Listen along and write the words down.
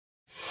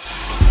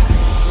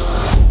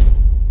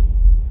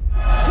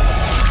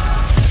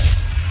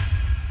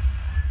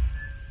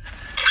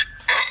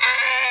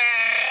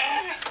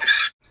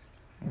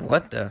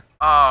What the?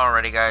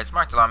 Alrighty guys,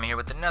 Mark the Llama here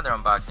with another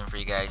unboxing for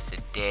you guys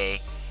today.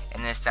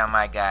 And this time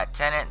I got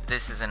Tenet.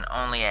 This is an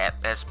only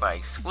at Best Buy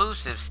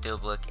exclusive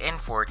steelbook in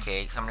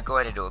 4K. So I'm going to go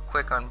ahead and do a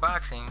quick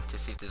unboxing to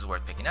see if this is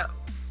worth picking up.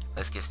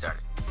 Let's get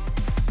started.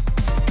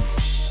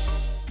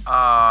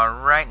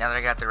 Alright, now that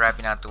I got the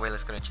wrapping out the way,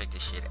 let's go and check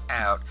this shit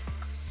out.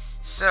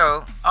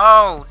 So,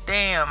 oh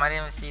damn, I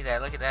didn't even see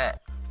that. Look at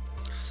that.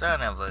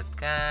 Son of a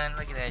gun.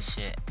 Look at that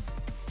shit.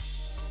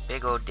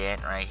 Big old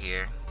dent right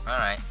here.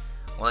 Alright.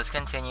 Well, let's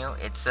continue.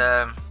 It's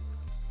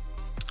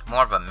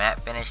more of a matte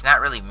finish.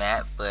 Not really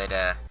matte, but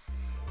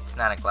it's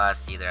not a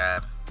gloss either.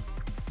 I'm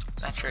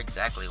not sure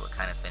exactly what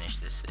kind of finish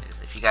this is.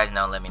 If you guys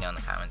know, let me know in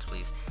the comments,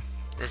 please.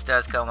 This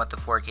does come with the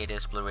 4K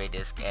disc, Blu-ray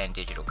disc, and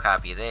digital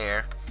copy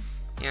there.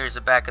 Here's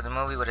the back of the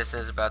movie, what it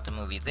says about the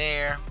movie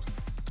there.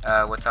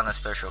 What's on the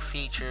special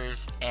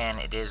features, and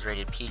it is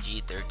rated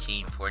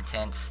PG-13 for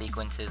intense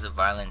sequences of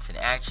violence and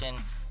action,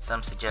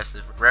 some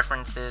suggestive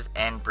references,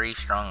 and brief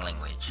strong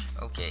language.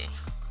 Okay.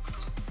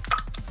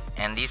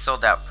 And these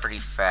sold out pretty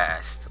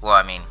fast. Well,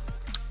 I mean,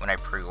 when I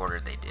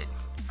pre-ordered they did.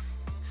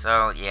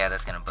 So, yeah,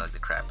 that's gonna bug the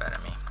crap out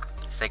of me.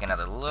 Let's take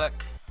another look.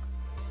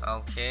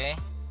 Okay.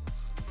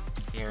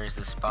 Here's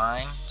the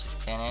spine,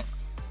 just Tenet,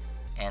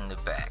 and the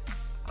back.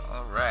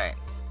 Alright.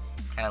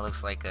 Kinda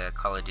looks like a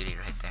Call of Duty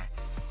right there.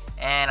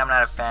 And I'm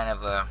not a fan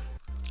of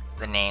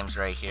the names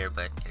right here,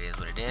 but it is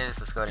what it is.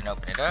 Let's go ahead and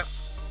open it up.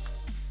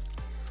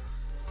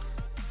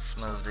 Let's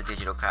move the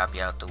digital copy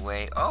out the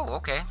way. Oh,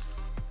 okay.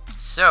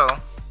 So,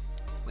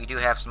 we do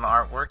have some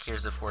artwork.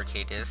 Here's the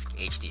 4K disc,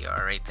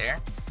 HDR right there.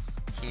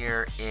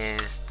 Here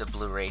is the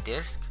Blu-ray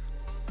disc.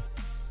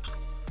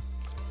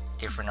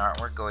 Different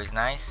artwork, always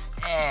nice.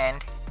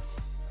 And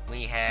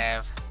we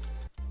have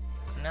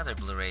another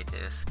Blu-ray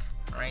disc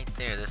right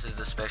there. This is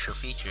the special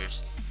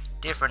features.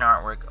 Different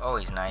artwork,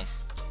 always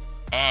nice.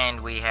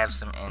 And we have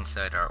some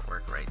inside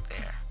artwork right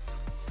there.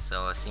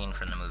 So a scene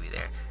from the movie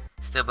there.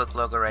 Steelbook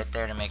logo right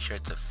there to make sure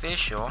it's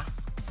official.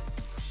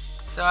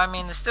 So I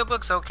mean, the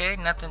steelbook's okay,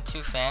 nothing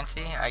too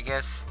fancy. I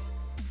guess,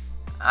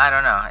 I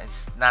don't know,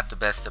 it's not the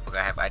best steelbook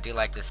I have. I do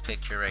like this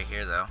picture right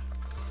here though.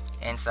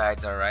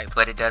 Inside's alright,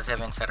 but it does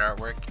have inside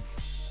artwork.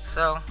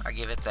 So I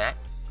give it that.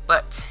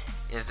 But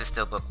is the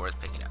steelbook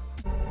worth picking up?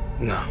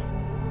 No.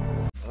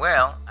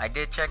 Well, I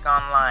did check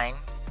online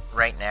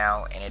right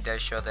now, and it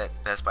does show that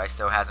Best Buy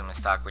still has them in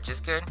stock, which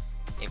is good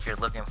if you're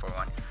looking for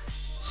one.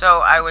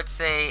 So I would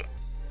say,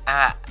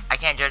 I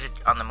can't judge it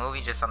on the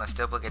movie, just on the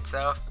steelbook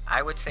itself.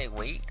 I would say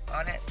wait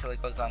on it till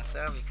it goes on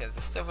sale, because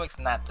the steelbook's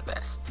not the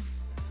best.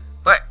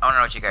 But I don't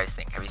know what you guys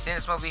think. Have you seen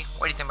this movie?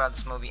 What do you think about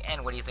this movie?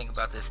 And what do you think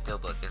about this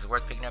steelbook? Is it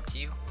worth picking up to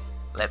you?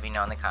 Let me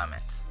know in the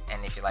comments.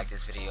 And if you like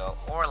this video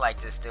or like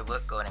this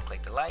steelbook, go ahead and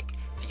click the like.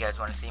 If you guys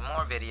want to see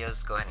more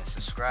videos, go ahead and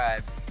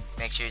subscribe.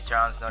 Make sure you turn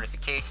on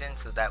notifications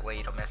so that way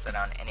you don't miss out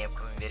on any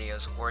upcoming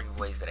videos or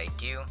giveaways that I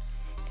do.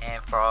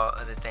 And for all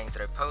other things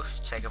that I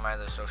post, check out my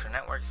other social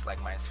networks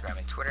like my Instagram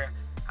and Twitter.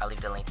 I'll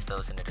leave the link to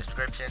those in the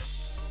description.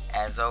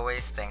 As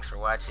always, thanks for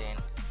watching.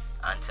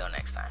 Until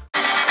next time.